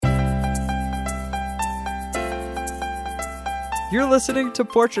You're listening to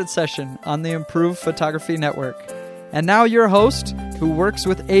Portrait Session on the Improved Photography Network. And now your host, who works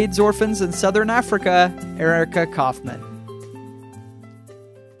with AIDS orphans in Southern Africa, Erica Kaufman.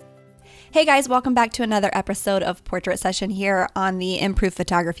 Hey guys, welcome back to another episode of Portrait Session here on the Improved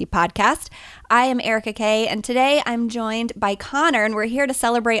Photography Podcast. I am Erica Kay, and today I'm joined by Connor, and we're here to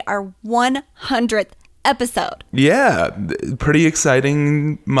celebrate our 100th episode. Yeah, pretty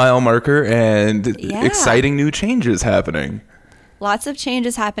exciting mile marker and exciting new changes happening. Lots of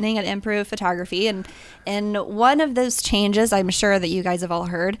changes happening at Improved Photography, and one of those changes, I'm sure that you guys have all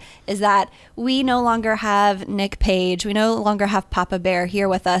heard, is that we no longer have Nick Page, we no longer have Papa Bear here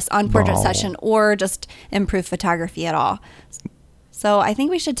with us on Portrait Session or just Improved Photography at all. So I think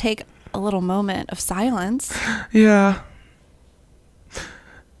we should take a little moment of silence. Yeah.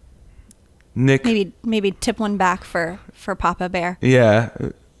 Nick. Maybe tip one back for Papa Bear. Yeah.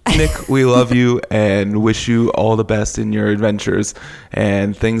 Nick, we love you and wish you all the best in your adventures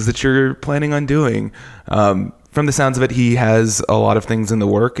and things that you're planning on doing. From the sounds of it, he has a lot of things in the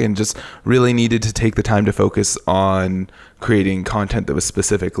work and just really needed to take the time to focus on creating content that was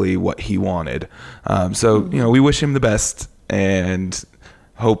specifically what he wanted. We wish him the best and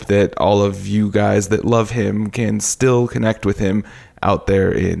hope that all of you guys that love him can still connect with him out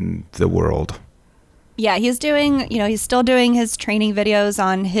there in the world. Yeah, he's still doing his training videos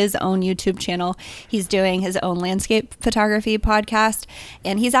on his own YouTube channel. He's doing his own landscape photography podcast,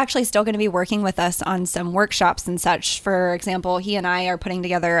 and he's actually still going to be working with us on some workshops and such. For example, he and I are putting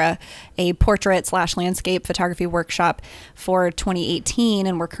together a portrait/landscape photography workshop for 2018,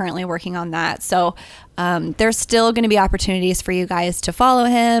 and we're currently working on that. So there's still going to be opportunities for you guys to follow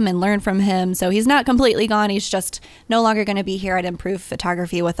him and learn from him. So he's not completely gone. He's just no longer going to be here at Improved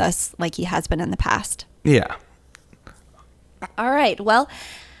Photography with us like he has been in the past. Yeah. All right. Well,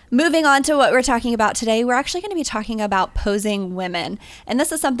 moving on to what we're talking about today, we're actually going to be talking about posing women. And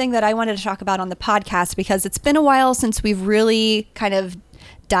this is something that I wanted to talk about on the podcast because it's been a while since we've really kind of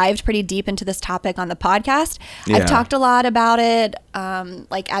dived pretty deep into this topic on the podcast. Yeah. I've talked a lot about it,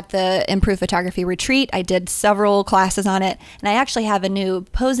 like at the Improved Photography Retreat. I did several classes on it, and I actually have a new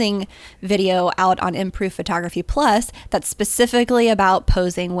posing video out on Improved Photography Plus that's specifically about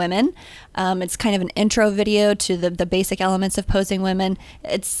posing women. It's kind of an intro video to the basic elements of posing women.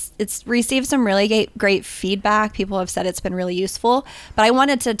 It's received some really great feedback. People have said it's been really useful, but I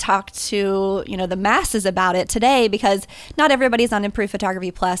wanted to talk to the masses about it today because not everybody's on Improved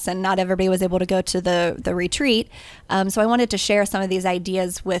Photography Plus, and not everybody was able to go to the retreat. So I wanted to share some of these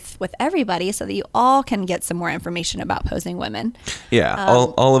ideas with everybody so that you all can get some more information about posing women. Yeah,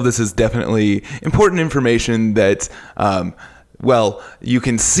 all of this is definitely important information that, you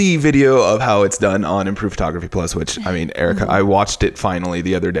can see video of how it's done on Improved Photography Plus, which, I mean, Erica, I watched it finally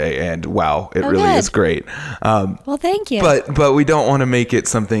the other day, and wow, it really is great. Well, thank you. But we don't want to make it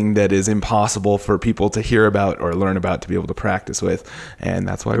something that is impossible for people to hear about or learn about to be able to practice with, and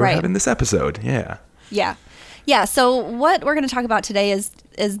that's why we're having this episode. Yeah. So what we're going to talk about today is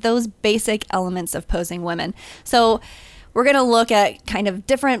those basic elements of posing women. So we're going to look at kind of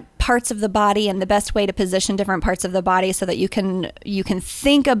different parts of the body and the best way to position different parts of the body so that you can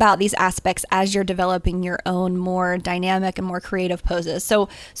think about these aspects as you're developing your own more dynamic and more creative poses. So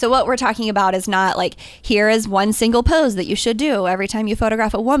what we're talking about is not like here is one single pose that you should do every time you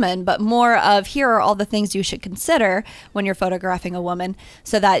photograph a woman, but more of here are all the things you should consider when you're photographing a woman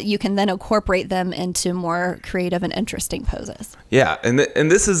so that you can then incorporate them into more creative and interesting poses. Yeah, and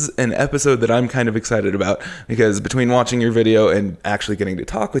this is an episode that I'm kind of excited about because between watching your video and actually getting to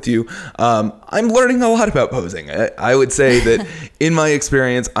talk with you, I'm learning a lot about posing. I would say that in my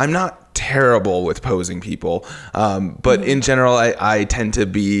experience, I'm not terrible with posing people, but in general, I tend to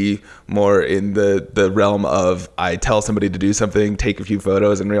be more in the realm of I tell somebody to do something, take a few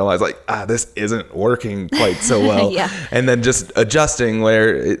photos, and realize this isn't working quite so well, and then just adjusting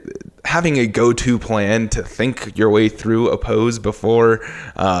where having a go-to plan to think your way through a pose before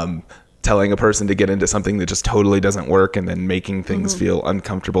telling a person to get into something that just totally doesn't work and then making things feel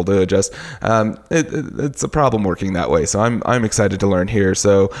uncomfortable to adjust. It's a problem working that way. So I'm excited to learn here.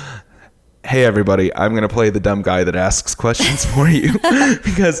 So, hey everybody, I'm going to play the dumb guy that asks questions for you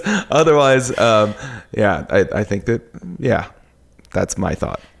because otherwise, I think that, that's my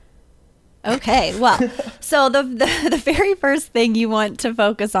thought. Okay, well, so the very first thing you want to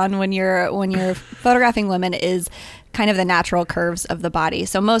focus on when you're photographing women is kind of the natural curves of the body.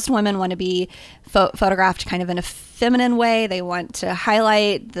 So most women want to be photographed kind of in a feminine way. They want to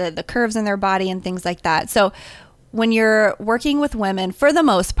highlight the curves in their body and things like that. So when you're working with women, for the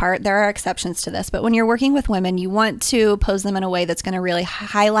most part, there are exceptions to this, but when you're working with women, you want to pose them in a way that's going to really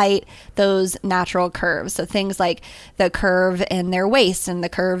highlight those natural curves. So things like the curve in their waist and the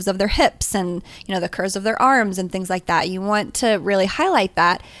curves of their hips and, the curves of their arms and things like that. You want to really highlight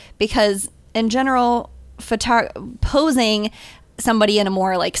that because in general, posing somebody in a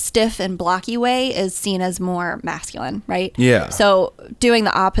more like stiff and blocky way is seen as more masculine, right? Yeah. So doing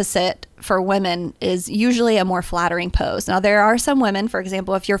the opposite for women is usually a more flattering pose. Now there are some women, for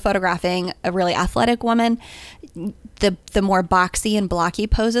example, if you're photographing a really athletic woman, the more boxy and blocky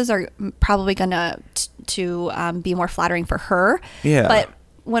poses are probably going to be more flattering for her. Yeah. But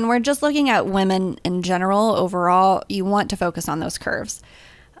when we're just looking at women in general, overall, you want to focus on those curves.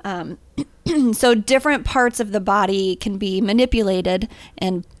 So different parts of the body can be manipulated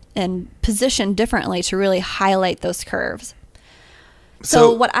and positioned differently to really highlight those curves.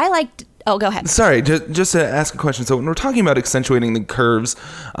 So what I like... Oh, go ahead. Sorry, just to ask a question. So when we're talking about accentuating the curves,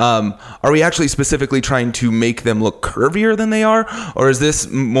 are we actually specifically trying to make them look curvier than they are? Or is this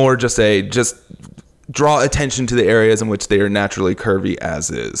more just draw attention to the areas in which they are naturally curvy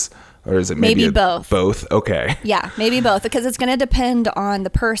as is? Or is it maybe both? Both? Okay. Yeah, maybe both, because it's going to depend on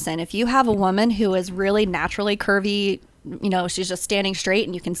the person. If you have a woman who is really naturally curvy, she's just standing straight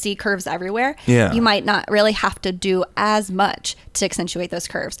and you can see curves everywhere, you might not really have to do as much to accentuate those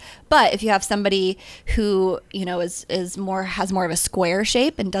curves. But if you have somebody who, has more of a square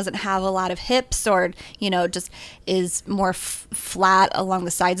shape and doesn't have a lot of hips or, just is more flat along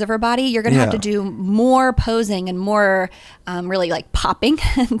the sides of her body, you're going to have to do more posing and more really like popping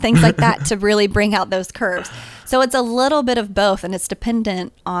and things like that to really bring out those curves. So it's a little bit of both, and it's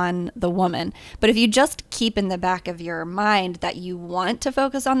dependent on the woman. But if you just keep in the back of your mind that you want to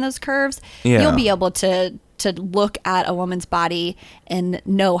focus on those curves, you'll be able to look at a woman's body and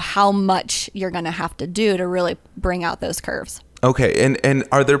know how much you're going to have to do to really bring out those curves. Okay, and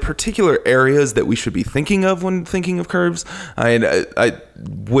are there particular areas that we should be thinking of when thinking of curves? I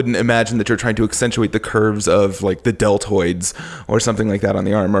wouldn't imagine that you're trying to accentuate the curves of like the deltoids or something like that on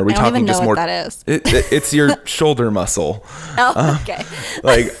the arm. Are we talking just more? I don't even know what that is. It's your shoulder muscle. Oh, okay.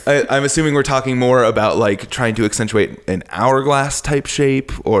 I'm assuming we're talking more about like trying to accentuate an hourglass type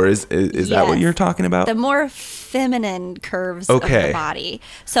shape, or is that what you're talking about? The more feminine curves of the body.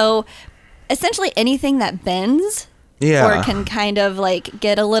 So essentially anything that bends. Or can kind of like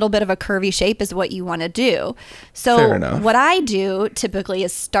get a little bit of a curvy shape is what you want to do. So what I do typically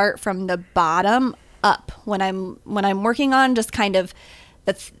is start from the bottom up when I'm working on just kind of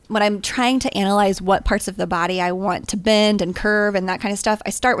when I'm trying to analyze what parts of the body I want to bend and curve and that kind of stuff.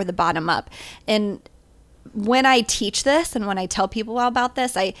 I start with the bottom up. And when I teach this and when I tell people about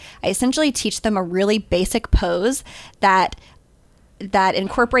this, I essentially teach them a really basic pose that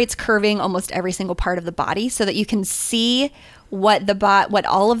incorporates curving almost every single part of the body so that you can see what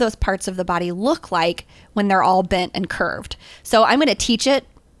all of those parts of the body look like when they're all bent and curved. So I'm going to teach it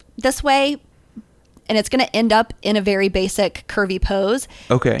this way, and it's going to end up in a very basic curvy pose.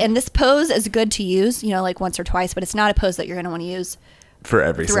 Okay. And this pose is good to use, like once or twice, but it's not a pose that you're going to want to use for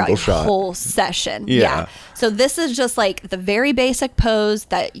every single shot. Whole session. Yeah. So this is just like the very basic pose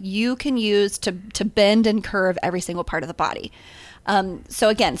that you can use to bend and curve every single part of the body. So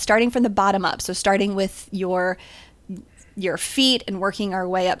again, starting from the bottom up. So starting with your feet and working our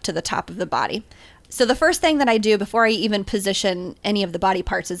way up to the top of the body. So the first thing that I do before I even position any of the body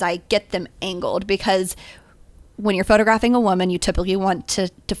parts is I get them angled, because when you're photographing a woman, you typically want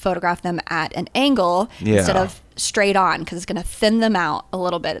to photograph them at an angle instead of straight on, because it's going to thin them out a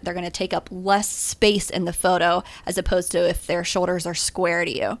little bit. They're going to take up less space in the photo as opposed to if their shoulders are square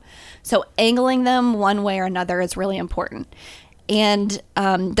to you. So angling them one way or another is really important. And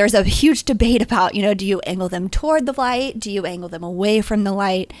there's a huge debate about, do you angle them toward the light? Do you angle them away from the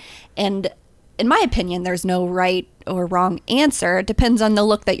light? And in my opinion, there's no right or wrong answer. It depends on the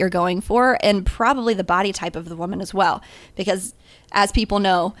look that you're going for and probably the body type of the woman as well. Because as people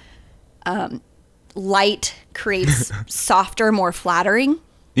know, light creates softer, more flattering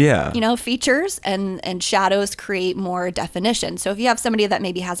features, and shadows create more definition. So if you have somebody that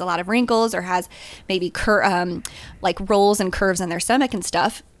maybe has a lot of wrinkles or has maybe like rolls and curves in their stomach and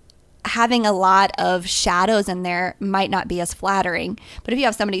stuff, having a lot of shadows in there might not be as flattering. But if you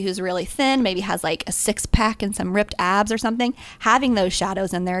have somebody who's really thin, maybe has like a six-pack and some ripped abs or something, having those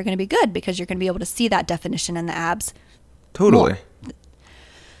shadows in there are going to be good because you're going to be able to see that definition in the abs. Totally.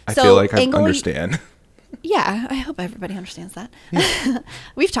 I feel like I understand. Yeah, I hope everybody understands that. Yeah.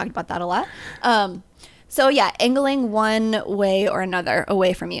 We've talked about that a lot. So yeah, angling one way or another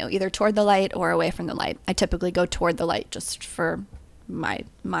away from you, either toward the light or away from the light. I typically go toward the light just for my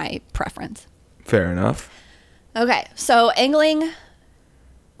preference. Fair enough. Okay, so angling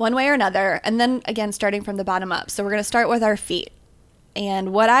one way or another, and then again starting from the bottom up. So we're going to start with our feet.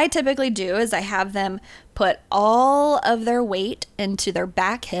 And what I typically do is I have them put all of their weight into their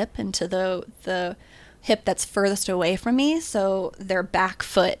back hip, into the hip that's furthest away from me. So their back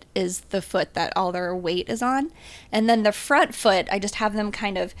foot is the foot that all their weight is on. And then the front foot, I just have them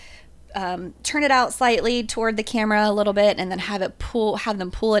kind of turn it out slightly toward the camera a little bit, and then have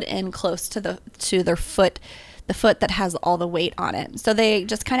them pull it in close to their foot, the foot that has all the weight on it. So they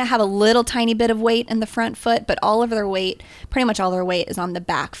just kind of have a little tiny bit of weight in the front foot, but all of their weight, pretty much all their weight, is on the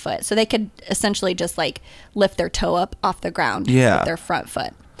back foot. So they could essentially just like lift their toe up off the ground with their front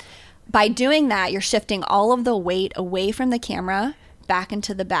foot. By doing that, you're shifting all of the weight away from the camera back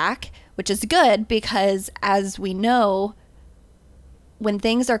into the back, which is good because, as we know, when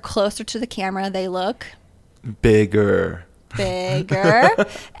things are closer to the camera, they look bigger.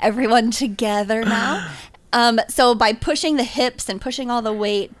 Everyone together now. So by pushing the hips and pushing all the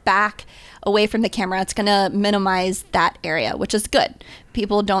weight back away from the camera, it's going to minimize that area, which is good.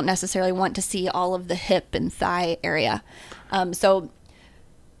 People don't necessarily want to see all of the hip and thigh area. So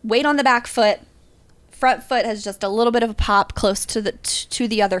weight on the back foot. Front foot has just a little bit of a pop close to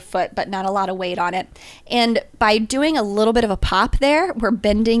the other foot, but not a lot of weight on it. And by doing a little bit of a pop there, we're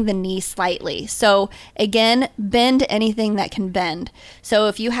bending the knee slightly. So again, bend anything that can bend. So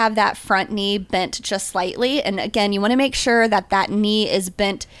if you have that front knee bent just slightly, and again, you want to make sure that that knee is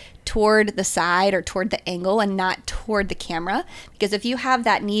bent toward the side or toward the angle and not toward the camera. Because if you have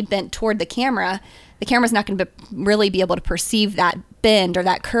that knee bent toward the camera's not going to really be able to perceive that bend or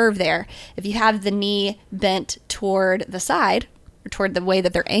that curve there. If you have the knee bent toward the side or toward the way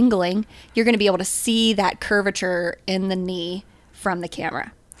that they're angling, you're going to be able to see that curvature in the knee from the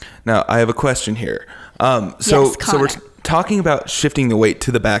camera. Now, I have a question here. So we're talking about shifting the weight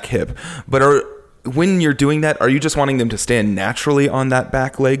to the back hip, but when you're doing that, are you just wanting them to stand naturally on that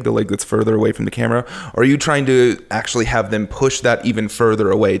back leg, the leg that's further away from the camera? Or are you trying to actually have them push that even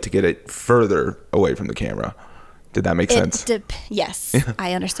further away to get it further away from the camera? Did that make sense? Yes,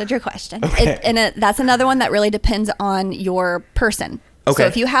 I understood your question. Okay. That's another one that really depends on your person. Okay. So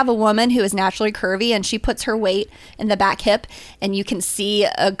if you have a woman who is naturally curvy and she puts her weight in the back hip and you can see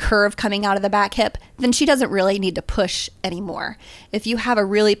a curve coming out of the back hip, then she doesn't really need to push anymore. If you have a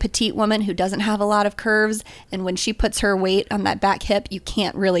really petite woman who doesn't have a lot of curves, and when she puts her weight on that back hip, you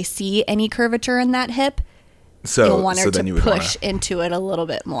can't really see any curvature in that hip, you'll want her to push into it a little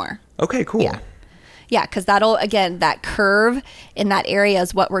bit more. Okay, cool. Yeah, because that curve in that area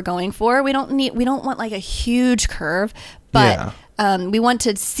is what we're going for. We don't want like a huge curve, but we want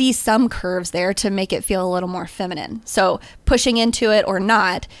to see some curves there to make it feel a little more feminine. So pushing into it or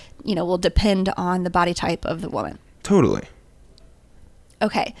not, will depend on the body type of the woman. Totally.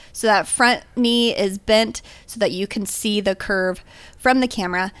 Okay, so that front knee is bent so that you can see the curve from the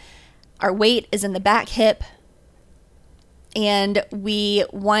camera. Our weight is in the back hip. And we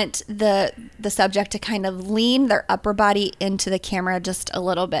want the subject to kind of lean their upper body into the camera just a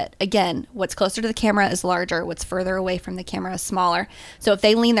little bit. Again, what's closer to the camera is larger. What's further away from the camera is smaller. So if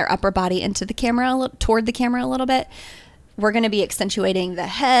they lean their upper body into the camera, toward the camera a little bit, we're going to be accentuating the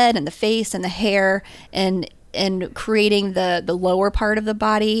head and the face and the hair and creating the lower part of the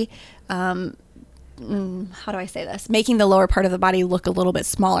body. How do I say this? Making the lower part of the body look a little bit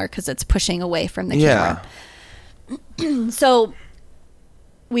smaller because it's pushing away from the camera. So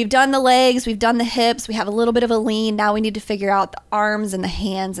we've done the legs, we've done the hips, we have a little bit of a lean. Now we need to figure out the arms and the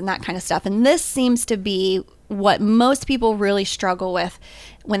hands and that kind of stuff. And this seems to be what most people really struggle with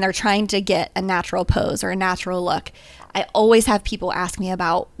when they're trying to get a natural pose or a natural look. I always have people ask me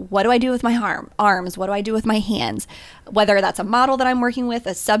about, what do I do with my arms? What do I do with my hands? Whether that's a model that I'm working with,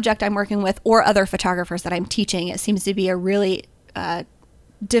 a subject I'm working with, or other photographers that I'm teaching, it seems to be a really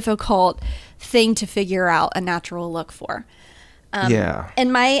difficult thing to figure out a natural look for.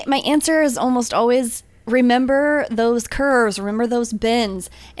 And my answer is almost always, remember those curves, remember those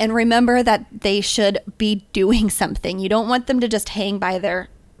bends, and remember that they should be doing something. You don't want them to just hang by their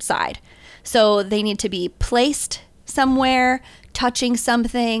side. So they need to be placed somewhere, touching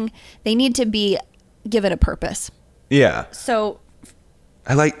something. They need to be given a purpose. Yeah. So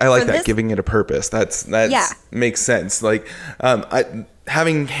I like that, giving it a purpose. That makes sense. Like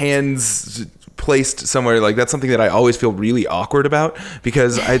having hands placed somewhere, like that's something that I always feel really awkward about,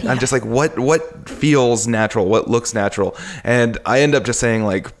 because I'm just like, what feels natural, what looks natural, and I end up just saying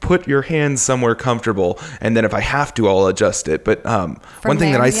like, put your hands somewhere comfortable, and then if I have to, I'll adjust it. But one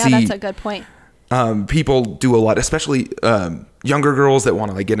thing that I see, that's a good point. people do a lot, especially younger girls that want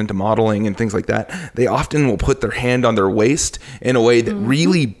to like get into modeling and things like that. They often will put their hand on their waist in a way that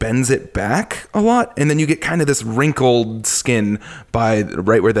really bends it back a lot, and then you get kind of this wrinkled skin by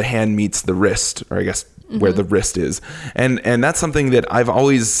right where the hand meets the wrist, or I guess where the wrist is, and that's something that I've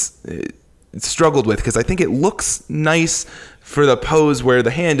always struggled with, because I think it looks nice for the pose where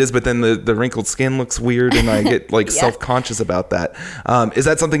the hand is, but then the wrinkled skin looks weird, and I get like self-conscious about that. Is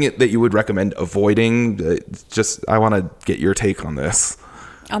that something that you would recommend avoiding? I want to get your take on this.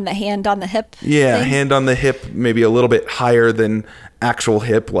 On the hand on the hip? Yeah, thing? Hand on the hip, maybe a little bit higher than actual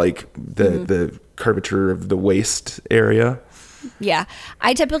hip, like the curvature of the waist area. Yeah,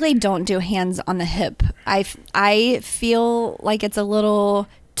 I typically don't do hands on the hip. I feel like it's a little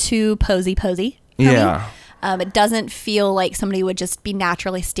too posy for me. It doesn't feel like somebody would just be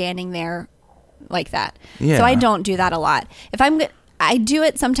naturally standing there like that. Yeah. So I don't do that a lot. I do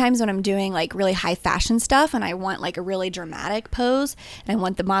it sometimes when I'm doing like really high fashion stuff and I want like a really dramatic pose and I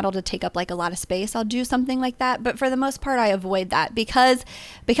want the model to take up like a lot of space. I'll do something like that. But for the most part, I avoid that because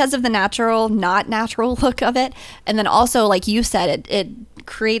of the not natural look of it. And then also, like you said, it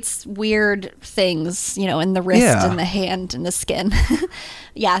creates weird things, in the wrist and the hand and the skin.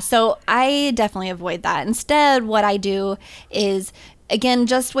 Yeah. So I definitely avoid that. Instead, what I do is, again,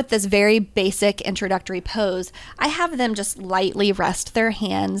 just with this very basic introductory pose, I have them just lightly rest their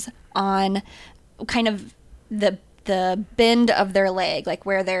hands on kind of the bend of their leg, like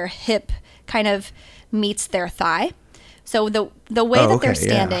where their hip kind of meets their thigh. So the way that they're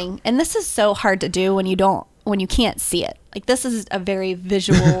standing, and this is so hard to do when you can't see it. Like, this is a very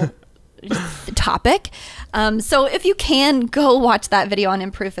visual topic. So if you can, go watch that video on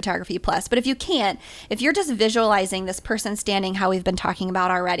Improved Photography Plus. But if you can't, if you're just visualizing this person standing how we've been talking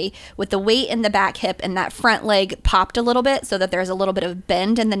about already, with the weight in the back hip and that front leg popped a little bit so that there's a little bit of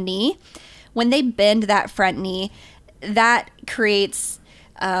bend in the knee, when they bend that front knee, that creates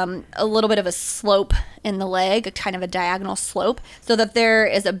a little bit of a slope in the leg, a kind of a diagonal slope, so that there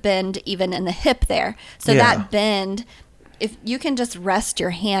is a bend even in the hip there. So that bend, if you can just rest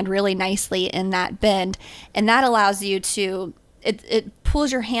your hand really nicely in that bend, and that allows you to, it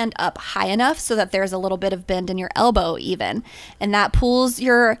pulls your hand up high enough so that there's a little bit of bend in your elbow even. And that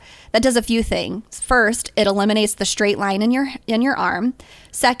that does a few things. First, it eliminates the straight line in your arm.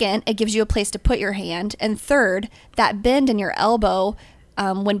 Second, it gives you a place to put your hand. And third, that bend in your elbow,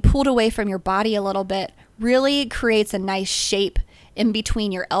 when pulled away from your body a little bit, really creates a nice shape in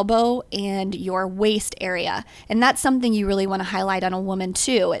between your elbow and your waist area. And that's something you really want to highlight on a woman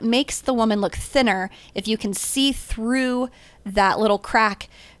too. It makes the woman look thinner if you can see through that little crack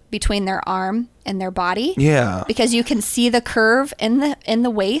between their arm and their body. Yeah. Because you can see the curve in the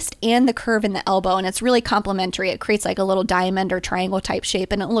waist and the curve in the elbow, and it's really complementary. It creates like a little diamond or triangle type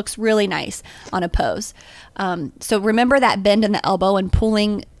shape, and it looks really nice on a pose. So remember that bend in the elbow and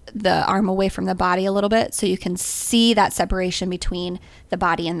pulling the arm away from the body a little bit so you can see that separation between the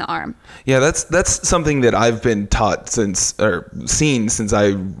body and the arm. Yeah, that's something that I've been taught since I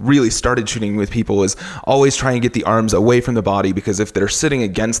really started shooting with people, is always try and get the arms away from the body, because if they're sitting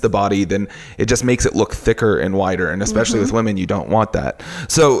against the body, then it just makes it look thicker and wider, and especially with women, you don't want that.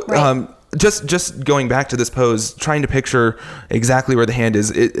 So right. Just going back to this pose, trying to picture exactly where the hand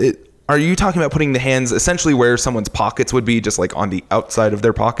is, are you talking about putting the hands essentially where someone's pockets would be, just like on the outside of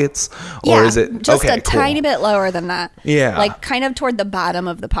their pockets? Or is it just okay, a tiny bit lower than that? Yeah. Like kind of toward the bottom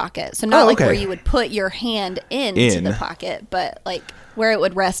of the pocket. So not where you would put your hand into the pocket, but like where it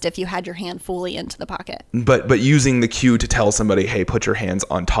would rest if you had your hand fully into the pocket. But using the cue to tell somebody, hey, put your hands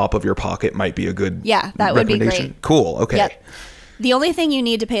on top of your pocket might be a good that would be great. Cool. Okay. Yep. The only thing you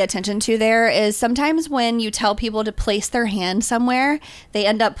need to pay attention to there is sometimes when you tell people to place their hand somewhere, they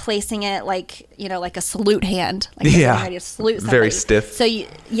end up placing it like a salute hand. Like they're ready to salute somebody. Very stiff. So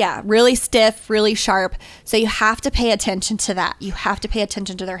really stiff, really sharp. So you have to pay attention to that. You have to pay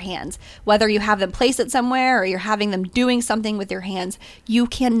attention to their hands. Whether you have them place it somewhere or you're having them doing something with your hands, you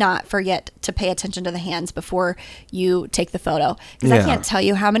cannot forget to pay attention to the hands before you take the photo. Because I can't tell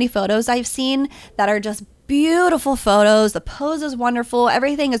you how many photos I've seen that are just beautiful photos, the pose is wonderful,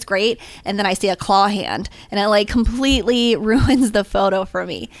 everything is great, and then I see a claw hand and it like completely ruins the photo for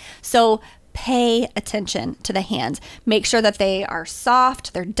me. So pay attention to the hands. Make sure that they are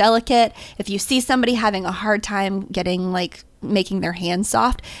soft, they're delicate. If you see somebody having a hard time making their hands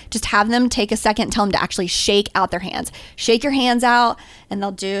soft, just have them take a second, tell them to actually shake out their hands. Shake your hands out, and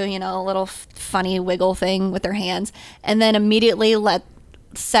they'll do, a little funny wiggle thing with their hands, and then immediately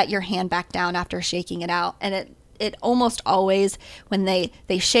set your hand back down after shaking it out. And it almost always, when they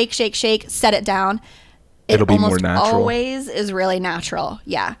shake, set it down, it'll be more almost natural. always is really natural.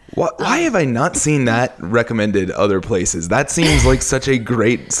 Yeah. Why have I not seen that recommended other places? That seems like such a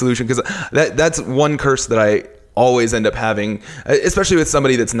great solution, because that's one curse that I always end up having, especially with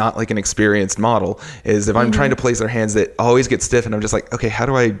somebody that's not like an experienced model, is if I'm trying to place their hands, that always get stiff, and I'm just like, okay, how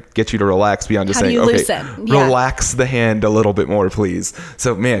do I get you to relax beyond just saying, okay, loosen? Yeah. relax the hand a little bit more, please.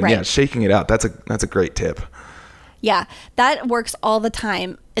 So man, Right. yeah, shaking it out, that's a great tip. Yeah, that works all the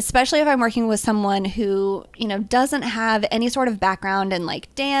time, especially if I'm working with someone who, doesn't have any sort of background in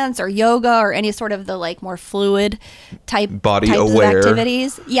like dance or yoga or any sort of the like more fluid types aware of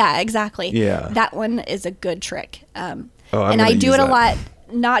activities. Yeah, exactly. Yeah. That one is a good trick. I'm and gonna I do use it a that. lot,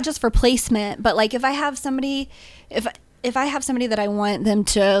 not just for placement, but like if I have somebody, if I have somebody that I want them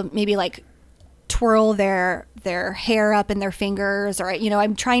to maybe like twirl their hair up in their fingers, or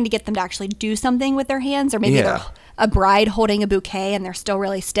I'm trying to get them to actually do something with their hands, or maybe Yeah. they're a bride holding a bouquet and they're still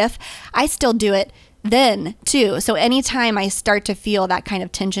really stiff, I still do it then too. So anytime I start to feel that kind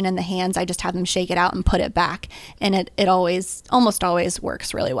of tension in the hands, I just have them shake it out and put it back, and it almost always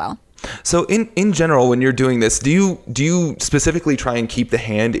works really well. So in general, when you're doing this, do you specifically try and keep the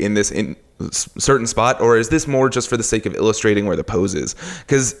hand in this certain spot, or is this more just for the sake of illustrating where the pose is?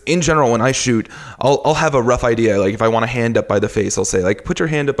 Because in general, when I shoot, I'll have a rough idea. Like if I want a hand up by the face, I'll say like, put your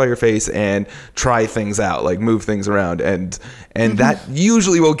hand up by your face and try things out, like move things around, and that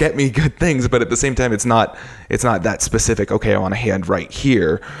usually will get me good things. But at the same time, it's not that specific. Okay, I want a hand right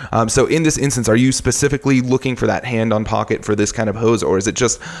here. So in this instance, are you specifically looking for that hand on pocket for this kind of pose, or is it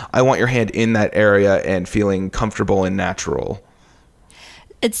just I want your hand in that area and feeling comfortable and natural?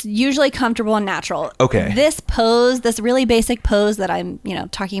 It's usually comfortable and natural. Okay. This pose, this really basic pose that I'm,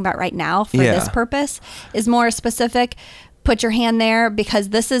 talking about right now for Yeah. this purpose, is more specific. Put your hand there, because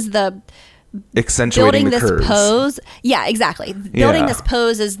this is the Accentuating building the this curves. pose. Yeah, exactly. Building Yeah. this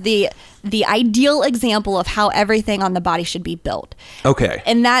pose is the ideal example of how everything on the body should be built. Okay.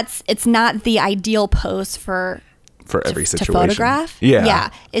 And it's not the ideal pose for Every to situation. photograph. Yeah.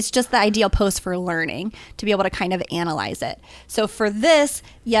 It's just the ideal pose for learning, to be able to kind of analyze it. So for this,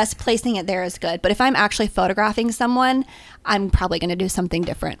 yes, placing it there is good. But if I'm actually photographing someone, I'm probably going to do something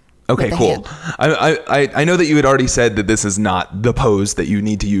different. Okay, with the cool. hand. I know that you had already said that this is not the pose that you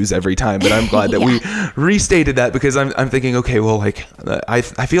need to use every time, but I'm glad that we restated that, because I'm thinking, okay, well, like I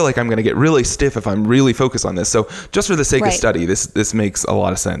feel like I'm going to get really stiff if I'm really focused on this. So just for the sake of Right. study, this makes a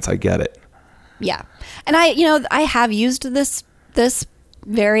lot of sense. I get it. Yeah. And I have used this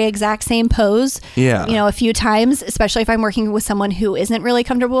very exact same pose, Yeah. a few times, especially if I'm working with someone who isn't really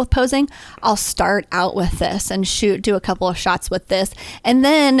comfortable with posing. I'll start out with this and do a couple of shots with this, and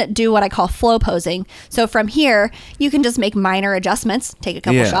then do what I call flow posing. So from here, you can just make minor adjustments, take a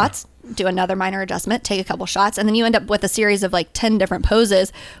couple Yeah. shots, do another minor adjustment, take a couple shots, and then you end up with a series of like 10 different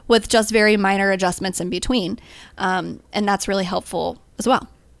poses with just very minor adjustments in between. And that's really helpful as well.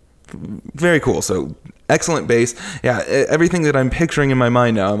 Very cool. So excellent base. Yeah, everything that I'm picturing in my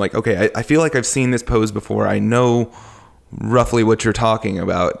mind now, I'm like, okay, I feel like I've seen this pose before. I know roughly what you're talking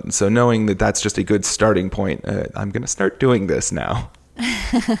about. So knowing that that's just a good starting point, I'm going to start doing this now.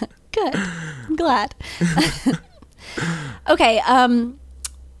 Good. I'm glad. Okay.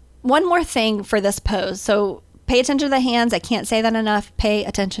 One more thing for this pose. So pay attention to the hands. I can't say that enough. Pay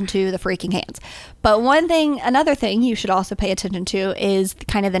attention to the freaking hands. But another thing you should also pay attention to is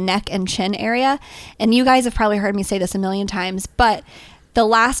kind of the neck and chin area. And you guys have probably heard me say this a million times, but the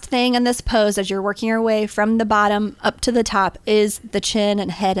last thing in this pose, as you're working your way from the bottom up to the top, is the chin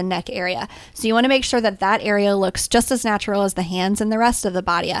and head and neck area. So you want to make sure that area looks just as natural as the hands and the rest of the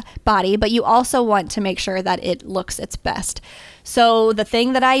body, but you also want to make sure that it looks its best. So the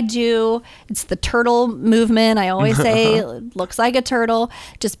thing that I do, it's the turtle movement. I always say it looks like a turtle.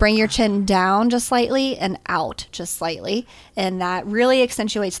 Just bring your chin down just slightly and out just slightly. And that really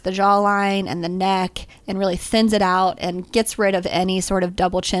accentuates the jawline and the neck and really thins it out and gets rid of any sort of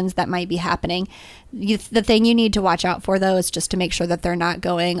double chins that might be happening. The thing you need to watch out for, though, is just to make sure that they're not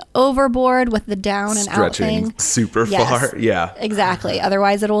going overboard with the down and out Stretching thing. super far. Yeah. Exactly.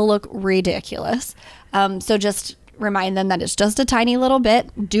 Otherwise, it will look ridiculous. So just remind them that it's just a tiny little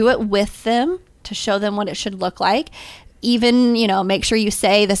bit. Do it with them to show them what it should look like. Even, make sure you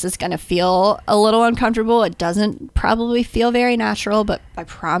say this is going to feel a little uncomfortable. It doesn't probably feel very natural, but I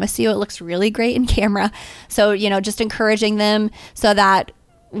promise you it looks really great in camera. So, just encouraging them so that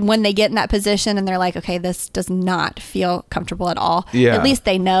when they get in that position and they're like, okay, this does not feel comfortable at all. Yeah. At least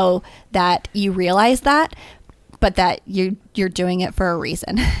they know that you realize that, but that you're doing it for a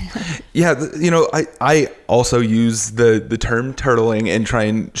reason. Yeah, I also use the term turtling and try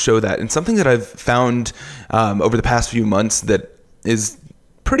and show that. And something that I've found over the past few months that is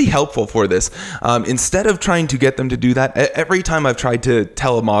pretty helpful for this. Instead of trying to get them to do that, every time I've tried to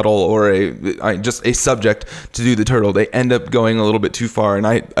tell a model or just a subject to do the turtle, they end up going a little bit too far, and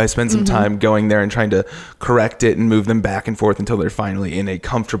I spend some time going there and trying to correct it and move them back and forth until they're finally in a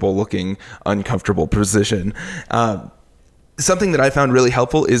comfortable looking, uncomfortable position. Something that I found really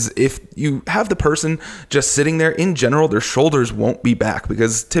helpful is if you have the person just sitting there, in general, their shoulders won't be back,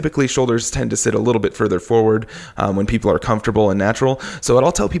 because typically shoulders tend to sit a little bit further forward when people are comfortable and natural. So what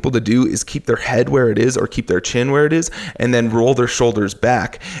I'll tell people to do is keep their head where it is or keep their chin where it is, and then roll their shoulders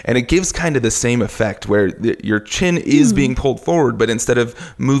back. And it gives kind of the same effect where your chin is being pulled forward, but instead of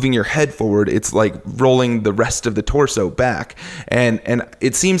moving your head forward, it's like rolling the rest of the torso back. And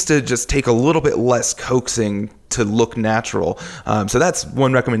it seems to just take a little bit less coaxing to look natural. So that's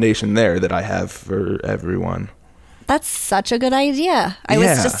one recommendation there that I have for everyone. That's such a good idea. I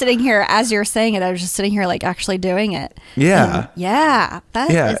was just sitting here as you're saying it. I was just sitting here like actually doing it. Yeah.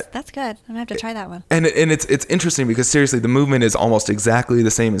 That's good. I'm gonna have to try that one. And it's interesting because seriously, the movement is almost exactly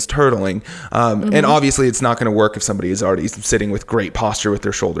the same as turtling. And obviously it's not going to work if somebody is already sitting with great posture with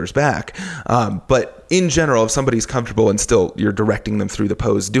their shoulders back. But in general, if somebody's comfortable and still you're directing them through the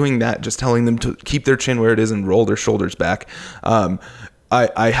pose, doing that, just telling them to keep their chin where it is and roll their shoulders back,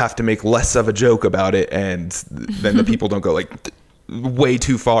 I have to make less of a joke about it, and then the people don't go like way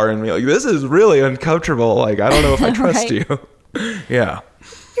too far and be like, this is really uncomfortable. Like, I don't know if I trust you. Yeah.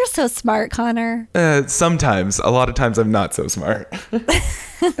 You're so smart, Connor. Sometimes. A lot of times I'm not so smart.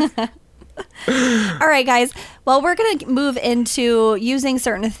 All right, guys. Well, we're going to move into using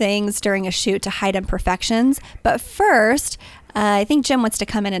certain things during a shoot to hide imperfections. But first, I think Jim wants to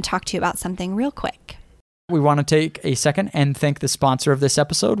come in and talk to you about something real quick. We want to take a second and thank the sponsor of this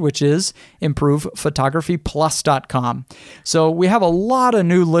episode, which is ImprovePhotographyPlus.com. So we have a lot of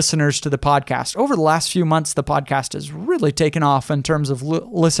new listeners to the podcast. Over the last few months, the podcast has really taken off in terms of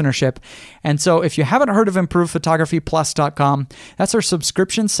listenership. And so if you haven't heard of ImprovePhotographyPlus.com, that's our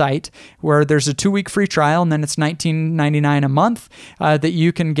subscription site where there's a 2-week free trial, and then it's $19.99 a month that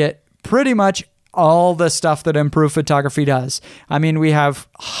you can get pretty much all the stuff that Improve Photography does. I mean, we have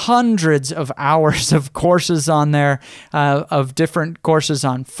hundreds of hours of courses on there, of different courses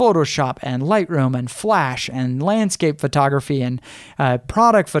on Photoshop and Lightroom and Flash and landscape photography and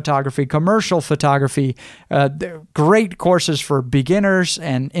product photography, commercial photography. Great courses for beginners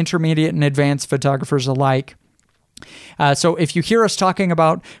and intermediate and advanced photographers alike. So if you hear us talking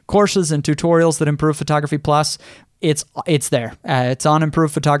about courses and tutorials that Improve Photography Plus, it's there. It's on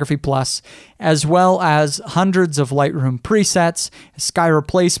Improve Photography Plus, as well as hundreds of Lightroom presets, sky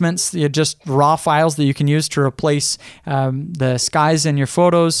replacements, just raw files that you can use to replace the skies in your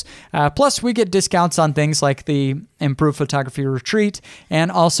photos. Plus, we get discounts on things like the Improve Photography Retreat.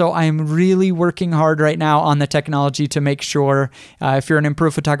 And also, I'm really working hard right now on the technology to make sure if you're an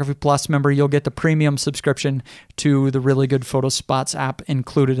Improve Photography Plus member, you'll get the premium subscription to the Really Good Photo Spots app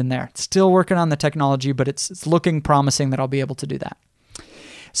included in there. Still working on the technology, but it's looking promising that I'll be able to do that.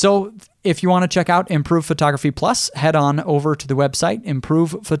 So if you want to check out Improve Photography Plus, head on over to the website,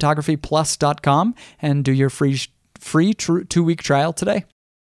 improvephotographyplus.com, and do your free 2-week trial today.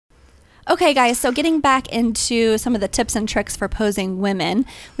 Okay, guys, so getting back into some of the tips and tricks for posing women,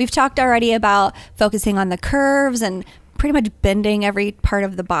 we've talked already about focusing on the curves and pretty much bending every part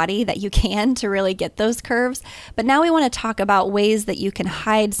of the body that you can to really get those curves. But now we want to talk about ways that you can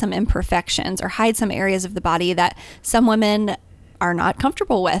hide some imperfections or hide some areas of the body that some women are not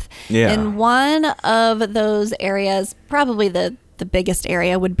comfortable with. Yeah. And one of those areas, probably the biggest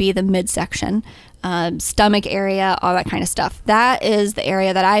area, would be the midsection, stomach area, all that kind of stuff. That is the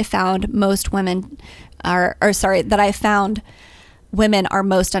area that I found most women women are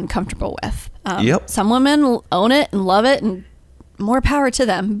most uncomfortable with. Some women own it and love it, and more power to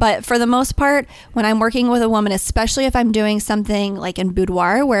them. But for the most part, when I'm working with a woman, especially if I'm doing something like in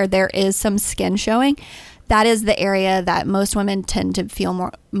boudoir where there is some skin showing, that is the area that most women tend to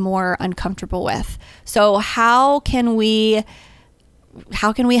feel more uncomfortable with. So how can we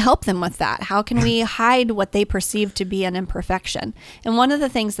help them with that? How can we hide what they perceive to be an imperfection? And one of the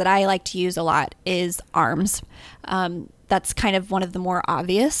things that I like to use a lot is arms. That's kind of one of the more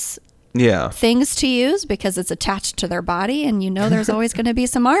obvious things to use because it's attached to their body, and there's always going to be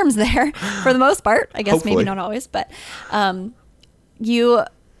some arms there for the most part. I guess Hopefully. Maybe not always, but you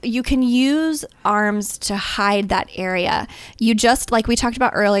can use arms to hide that area. You just, like we talked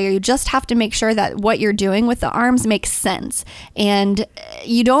about earlier, you just have to make sure that what you're doing with the arms makes sense. And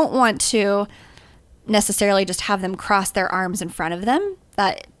you don't want to necessarily just have them cross their arms in front of them.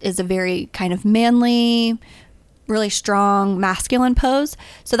 That is a very kind of manly really strong masculine pose.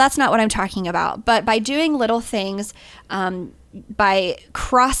 So that's not what I'm talking about. But by doing little things, by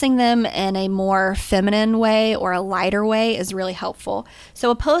crossing them in a more feminine way or a lighter way is really helpful.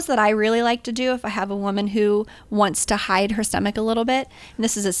 So a pose that I really like to do if I have a woman who wants to hide her stomach a little bit, and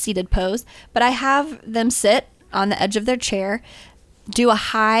this is a seated pose, but I have them sit on the edge of their chair, do a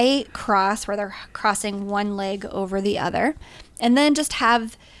high cross where they're crossing one leg over the other, and then just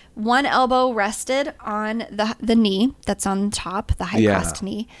have one elbow rested on the knee that's on top, the high crossed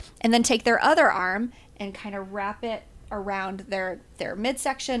knee, and then take their other arm and kind of wrap it around their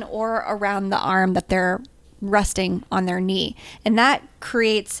midsection or around the arm that they're resting on their knee. And that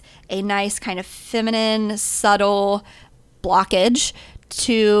creates a nice kind of feminine, subtle blockage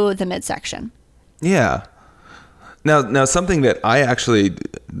to the midsection. Yeah. Now something that I actually,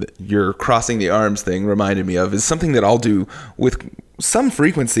 your crossing the arms thing reminded me of is something that I'll do with some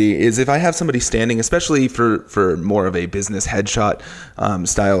frequency is if I have somebody standing, especially for more of a business headshot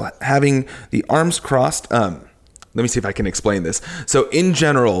style, having the arms crossed. Let me see if I can explain this. So in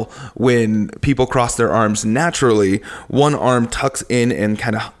general, when people cross their arms naturally, one arm tucks in and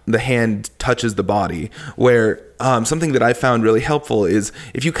kind of the hand touches the body, where something that I found really helpful is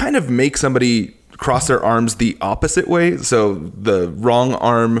if you kind of make somebody cross their arms the opposite way, so the wrong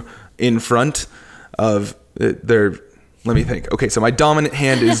arm in front of their... Let me think. Okay, so my dominant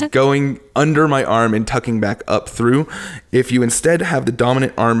hand is going under my arm and tucking back up through. If you instead have the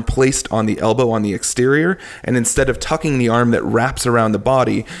dominant arm placed on the elbow on the exterior, and instead of tucking the arm that wraps around the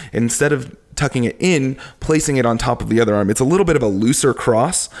body, instead of tucking it in, placing it on top of the other arm, it's a little bit of a looser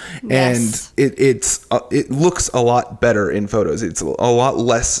cross, and it looks a lot better in photos. It's a lot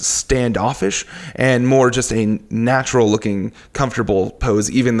less standoffish and more just a natural looking, comfortable pose,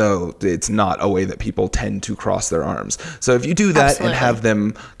 even though it's not a way that people tend to cross their arms. So if you do that and have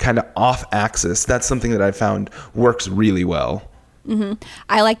them kind of off axis, that's something that I found works really well. Mm-hmm.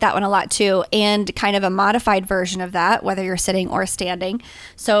 I like that one a lot too, and kind of a modified version of that, whether you're sitting or standing.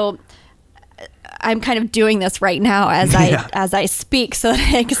 So I'm kind of doing this right now as I speak so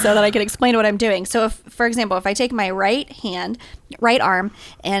that I can explain what I'm doing. So if, for example, if I take my right arm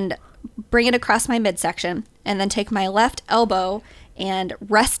and bring it across my midsection and then take my left elbow and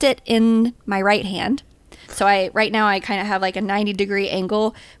rest it in my right hand. So right now I kind of have like a 90-degree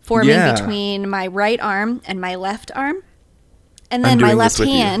angle forming between my right arm and my left arm. And then my left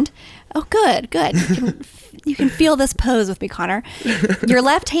hand. Oh, good. You can feel this pose with me, Connor. Your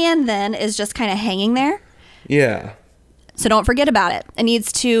left hand then is just kind of hanging there. Yeah. So don't forget about it. It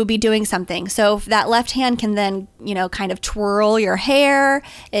needs to be doing something. So that left hand can then, kind of twirl your hair.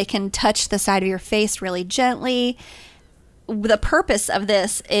 It can touch the side of your face really gently. The purpose of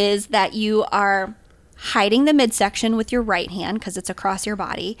this is that you are hiding the midsection with your right hand because it's across your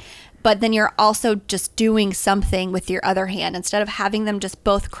body. But then you're also just doing something with your other hand. Instead of having them just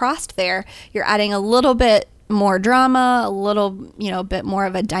both crossed there, you're adding a little bit more drama, a little, bit more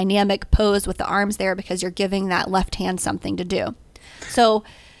of a dynamic pose with the arms there because you're giving that left hand something to do. So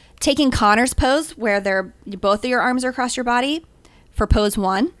taking Connor's pose where both of your arms are across your body for pose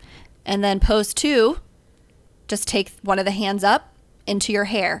 1, and then pose 2, just take one of the hands up into your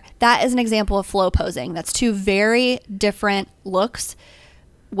hair. That is an example of flow posing. That's 2 very different looks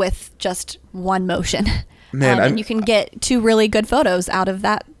with just one motion. Man, and you can get 2 really good photos out of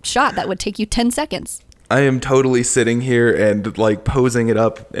that shot that would take you 10 seconds. I am totally sitting here and like posing it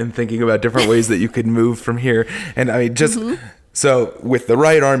up and thinking about different ways that you could move from here. And I mean, just so with the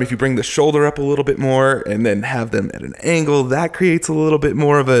right arm, if you bring the shoulder up a little bit more and then have them at an angle, that creates a little bit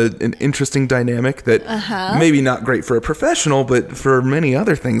more of an interesting dynamic that maybe not great for a professional, but for many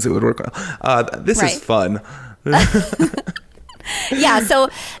other things it would work well. This is fun. Yeah, so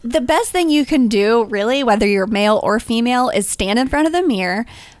the best thing you can do, really, whether you're male or female, is stand in front of the mirror,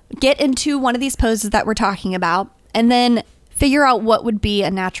 get into one of these poses that we're talking about, and then figure out what would be a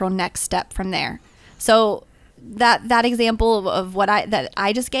natural next step from there. So that example of what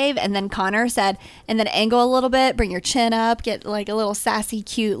I just gave, and then Connor said, and then angle a little bit, bring your chin up, get like a little sassy,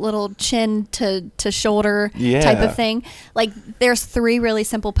 cute little chin to shoulder type of thing. Like there's 3 really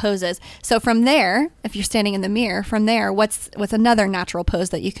simple poses. So from there, if you're standing in the mirror, from there, what's another natural pose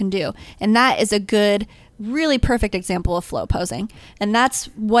that you can do? And that is a good, really perfect example of flow posing. And that's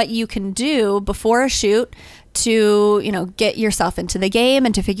what you can do before a shoot to, get yourself into the game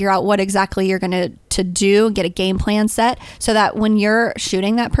and to figure out what exactly you're going to do and get a game plan set so that when you're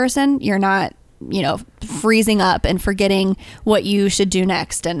shooting that person, you're not, freezing up and forgetting what you should do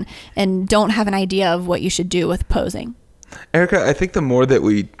next and don't have an idea of what you should do with posing. Erica, I think the more that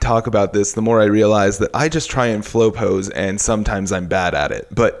we talk about this, the more I realize that I just try and flow pose, and sometimes I'm bad at it.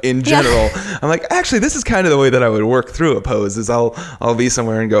 But in general, I'm like, actually, this is kind of the way that I would work through a pose. Is I'll be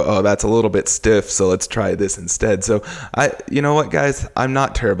somewhere and go, oh, that's a little bit stiff, so let's try this instead. So you know what, guys, I'm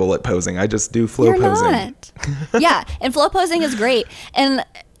not terrible at posing. I just do flow posing. Not. Yeah, and flow posing is great, and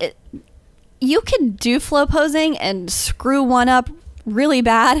you can do flow posing and screw one up really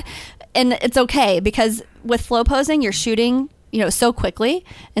bad, and it's okay, because with flow posing, you're shooting, so quickly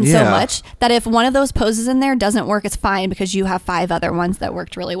and so much that if one of those poses in there doesn't work, it's fine, because you have 5 other ones that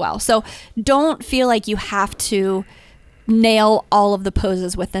worked really well. So don't feel like you have to nail all of the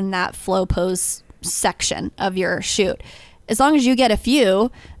poses within that flow pose section of your shoot. As long as you get a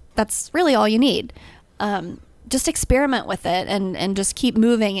few, that's really all you need. Just experiment with it and just keep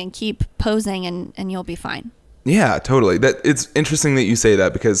moving and keep posing, and you'll be fine. Yeah, totally. It's interesting that you say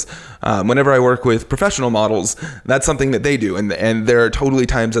that, because whenever I work with professional models, that's something that they do. And there are totally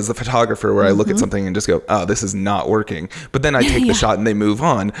times as a photographer where I look at something and just go, oh, this is not working. But then I take the shot and they move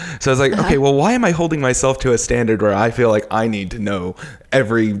on. So I was like, okay, well, why am I holding myself to a standard where I feel like I need to know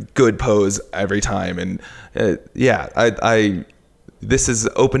every good pose every time? And this has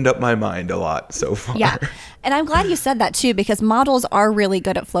opened up my mind a lot so far. Yeah. And I'm glad you said that too, because models are really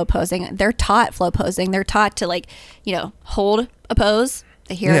good at flow posing. They're taught flow posing. They're taught to hold a pose.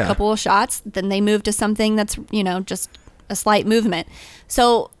 They hear a couple of shots, then they move to something that's, just a slight movement.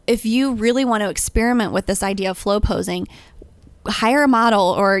 So if you really want to experiment with this idea of flow posing, hire a model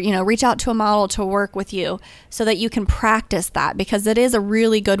or, reach out to a model to work with you so that you can practice that, because it is a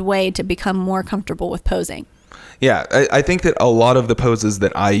really good way to become more comfortable with posing. Yeah, I think that a lot of the poses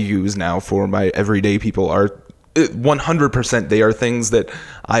that I use now for my everyday people are 100%. They are things that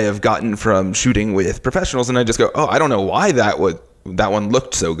I have gotten from shooting with professionals, and I just go, oh, I don't know why that one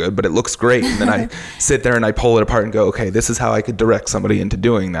looked so good, but it looks great. And then I sit there and I pull it apart and go, okay, this is how I could direct somebody into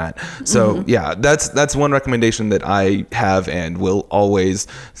doing that. So yeah, that's one recommendation that I have and will always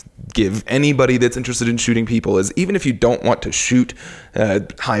give anybody that's interested in shooting people, is even if you don't want to shoot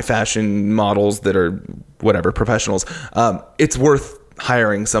high fashion models that are whatever professionals, it's worth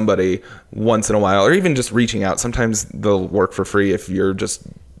hiring somebody once in a while, or even just reaching out. Sometimes they'll work for free if you're just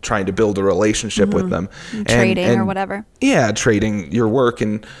trying to build a relationship with them. Trading or whatever. Yeah, trading your work.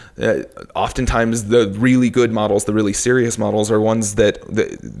 And oftentimes the really good models, the really serious models, are ones that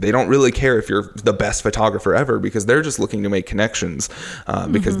they don't really care if you're the best photographer ever, because they're just looking to make connections,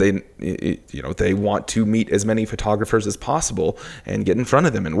 because they want to meet as many photographers as possible and get in front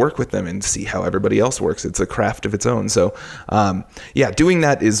of them and work with them and see how everybody else works. It's a craft of its own. So doing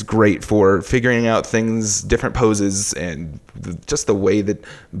that is great for figuring out things, different poses, and just the way that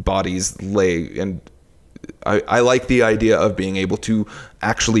bodies lay. And I like the idea of being able to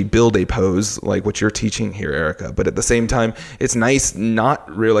actually build a pose like what you're teaching here, Erica. But at the same time, it's nice not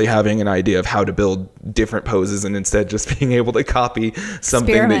really having an idea of how to build different poses, and instead just being able to copy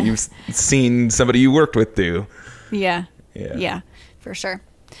something that you've seen somebody you worked with do. Yeah, for sure.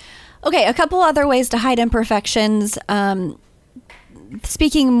 Okay, a couple other ways to hide imperfections.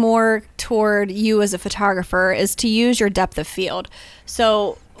 Speaking more toward you as a photographer, is to use your depth of field.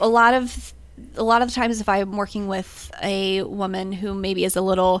 So a lot of the times, if I'm working with a woman who maybe is a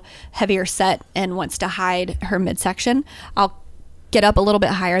little heavier set and wants to hide her midsection, I'll get up a little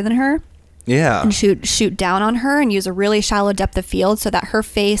bit higher than her. Yeah. And shoot down on her and use a really shallow depth of field so that her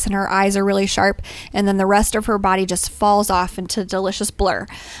face and her eyes are really sharp, and then the rest of her body just falls off into delicious blur.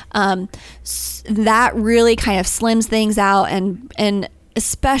 That really kind of slims things out and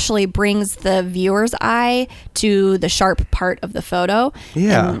especially brings the viewer's eye to the sharp part of the photo.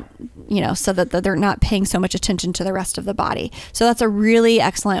 Yeah. And, so that they're not paying so much attention to the rest of the body. So that's a really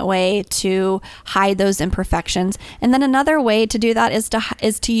excellent way to hide those imperfections. And then another way to do that is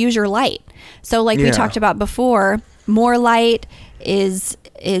to use your light. So like we talked about before, more light is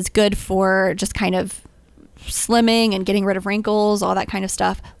good for just kind of slimming and getting rid of wrinkles, all that kind of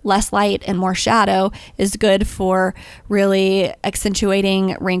stuff. Less light and more shadow is good for really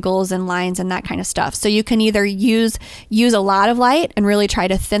accentuating wrinkles and lines and that kind of stuff. So you can either use a lot of light and really try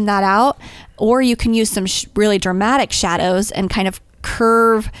to thin that out, or you can use some really dramatic shadows and kind of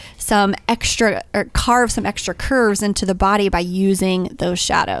carve some extra curves into the body by using those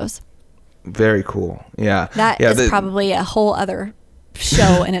shadows. Very cool. Yeah. That is probably a whole other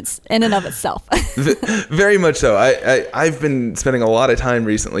show in and of itself. Very much so. I've been spending a lot of time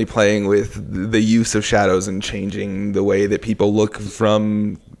recently playing with the use of shadows and changing the way that people look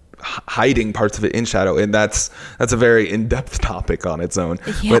from hiding parts of it in shadow, and that's a very in-depth topic on its own.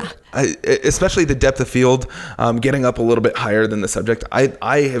 Yeah. But especially the depth of field, getting up a little bit higher than the subject,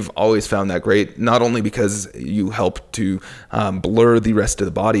 I have always found that great, not only because you help to blur the rest of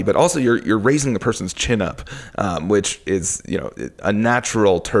the body, but also you're raising the person's chin up, which is, you know, a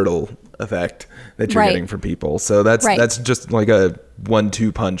natural turtle effect that you're getting from people. So that's just like a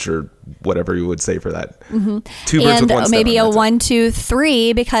 1-2 punch, or whatever you would say for that. Two birds with one stone. Maybe a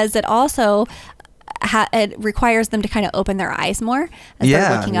 1-2-3, because it also it requires them to kind of open their eyes more as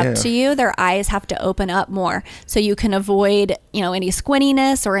they're looking up to you. Their eyes have to open up more, so you can avoid, you know, any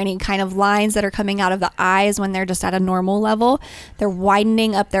squintiness or any kind of lines that are coming out of the eyes when they're just at a normal level. They're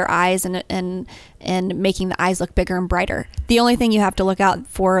widening up their eyes and making the eyes look bigger and brighter. The only thing you have to look out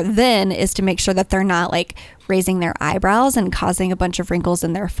for then is to make sure that they're not like raising their eyebrows and causing a bunch of wrinkles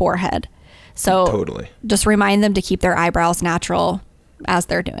in their forehead. So totally, just remind them to keep their eyebrows natural as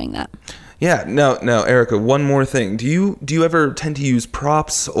they're doing that. Yeah. Now, Erica, one more thing. Do you ever tend to use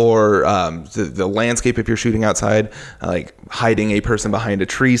props or the landscape if you're shooting outside, like hiding a person behind a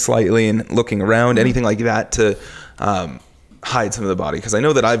tree slightly and looking around, anything like that to hide some of the body? Because I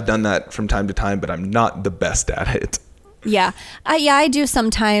know that I've done that from time to time, but I'm not the best at it. Yeah. I do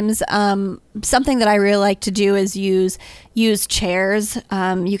sometimes. Something that I really like to do is use chairs.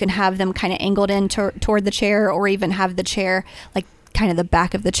 You can have them kind of angled in toward the chair, or even have the chair like kind of the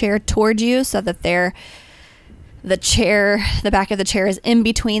back of the chair toward you, so that the back of the chair is in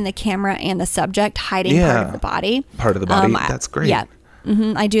between the camera and the subject, hiding part of the body. That's great. Yeah.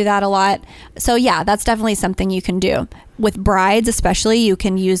 I do that a lot. So yeah, that's definitely something you can do. With brides especially, you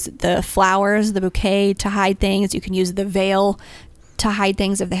can use the flowers, the bouquet to hide things. You can use the veil to hide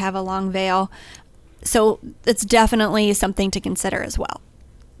things if they have a long veil. So it's definitely something to consider as well.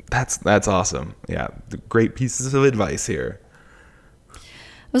 That's awesome. Yeah, great pieces of advice here.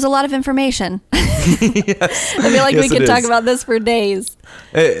 It was a lot of information. Yes. I feel like we could talk about this for days.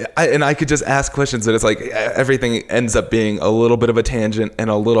 And I could just ask questions, but it's like everything ends up being a little bit of a tangent and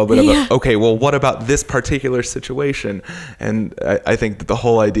a little bit of okay, well, what about this particular situation? And I think that the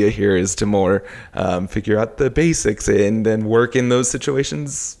whole idea here is to more figure out the basics and then work in those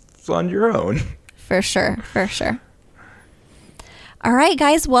situations on your own. For sure. All right,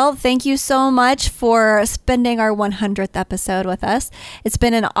 guys. Well, thank you so much for spending our 100th episode with us. It's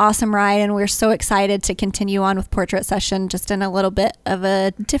been an awesome ride, and we're so excited to continue on with Portrait Session, just in a little bit of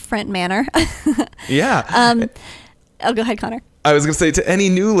a different manner. Yeah. Oh, go ahead, Connor. I was going to say, to any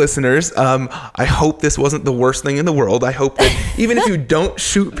new listeners, I hope this wasn't the worst thing in the world. I hope that even if you don't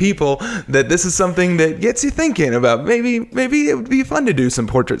shoot people, that this is something that gets you thinking about maybe it would be fun to do some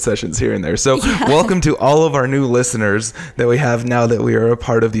portrait sessions here and there. So welcome to all of our new listeners that we have now that we are a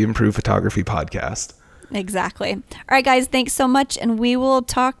part of the Improved Photography podcast. Exactly. All right, guys, thanks so much. And we will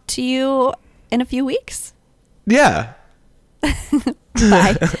talk to you in a few weeks. Yeah.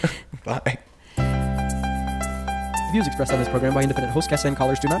 Bye. Bye. The views expressed on this program by independent host guests and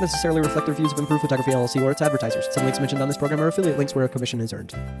callers do not necessarily reflect the views of Improved Photography LLC or its advertisers. Some links mentioned on this program are affiliate links where a commission is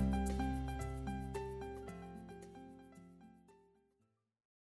earned.